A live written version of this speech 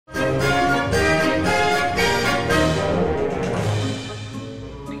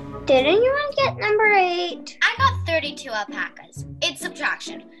Did anyone get number 8? I got 32 alpacas. It's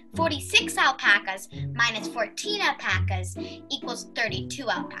subtraction. 46 alpacas minus 14 alpacas equals 32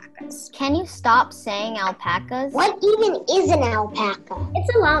 alpacas. Can you stop saying alpacas? What even is an alpaca?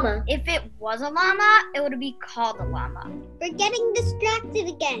 It's a llama. If it was a llama, it would be called a llama. We're getting distracted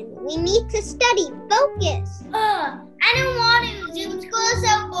again. We need to study. Focus. I don't want to. Zoom school is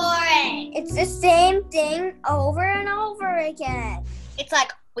so boring. It's the same thing over and over again. It's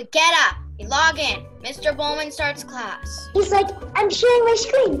like, we get up, we log in, Mr. Bowman starts class. He's like, I'm sharing my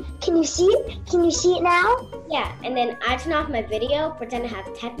screen. Can you see it? Can you see it now? Yeah, and then I turn off my video, pretend to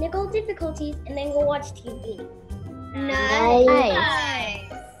have technical difficulties, and then go watch TV.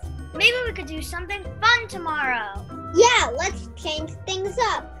 Nice. Maybe we could do something fun tomorrow. Yeah, let's change things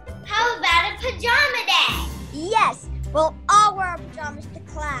up. How about a pajama day? Yes, we'll all wear our pajamas to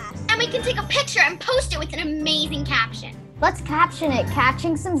class. And we can take a picture and post it with an amazing caption. Let's caption it,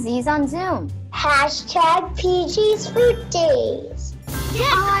 catching some Z's on Zoom. Hashtag PG's Fruit Days.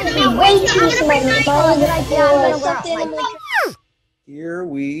 Yeah, Way too much. Here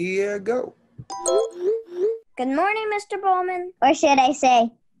we go. Good morning, Mr. Bowman. Or should I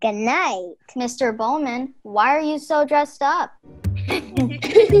say, good night. Mr. Bowman, why are you so dressed up?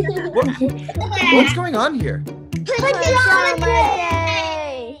 What's going on here? Pajama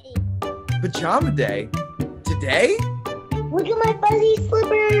Day! Pajama day? Today? Look at my fuzzy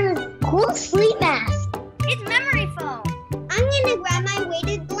slippers. Cool sleep mask. It's memory foam. I'm gonna grab my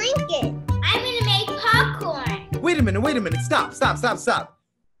weighted blanket. I'm gonna make popcorn. Wait a minute. Stop.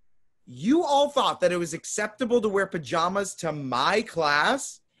 You all thought that it was acceptable to wear pajamas to my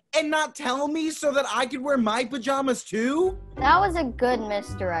class and not tell me so that I could wear my pajamas too? That was a good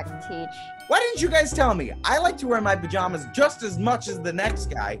misdirect, Teach. Why didn't you guys tell me? I like to wear my pajamas just as much as the next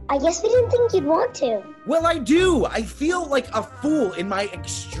guy. I guess we didn't think you'd want to. Well, I do. I feel like a fool in my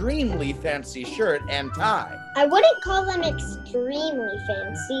extremely fancy shirt and tie. I wouldn't call them extremely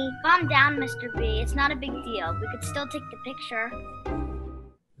fancy. Calm down, Mr. B. It's not a big deal. We could still take the picture.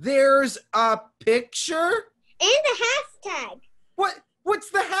 There's a picture? And a hashtag.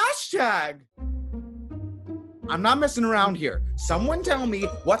 What's the hashtag? I'm not messing around here. Someone tell me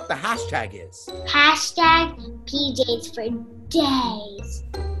what the hashtag is. Hashtag PJs for days.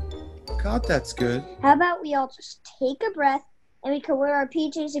 God, that's good. How about we all just take a breath and we can wear our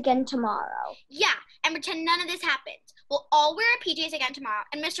PJs again tomorrow? Yeah, and pretend none of this happened. We'll all wear our PJs again tomorrow,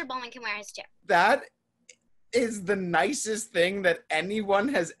 and Mr. Bowman can wear his too. That is the nicest thing that anyone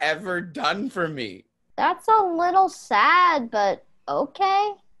has ever done for me. That's a little sad, but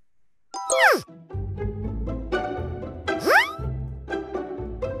okay.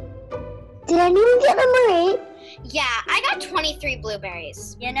 Did anyone get number 8? Yeah, I got 23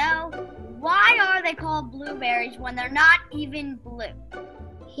 blueberries. You know, why are they called blueberries when they're not even blue?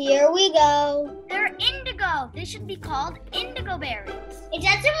 Here we go. They're indigo. They should be called indigo berries. It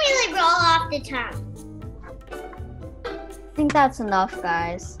doesn't really roll off the tongue. I think that's enough,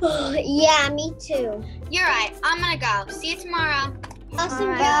 guys. Yeah, me too. You're right. I'm gonna go. See you tomorrow. Awesome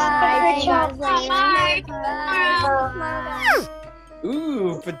Bye. job. Bye.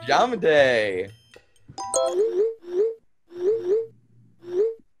 Ooh, pajama day.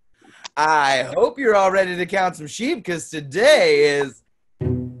 I hope you're all ready to count some sheep because today is...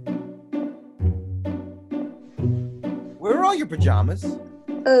 Where are all your pajamas?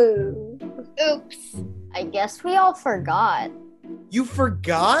 Oh. Oops. I guess we all forgot. You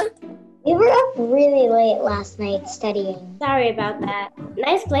forgot? We were up really late last night studying. Sorry about that.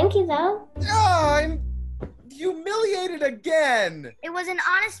 Nice blankie, though. Oh, I'm humiliated again. It was an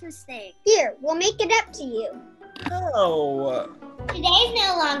honest mistake. Here, we'll make it up to you. Oh. Today's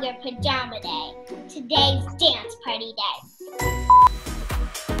no longer pajama day. Today's dance party day.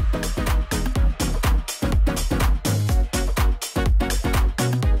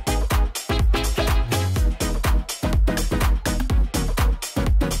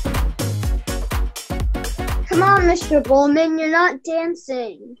 Come on, Mr. Bowman, you're not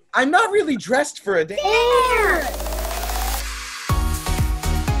dancing. I'm not really dressed for a dance. There!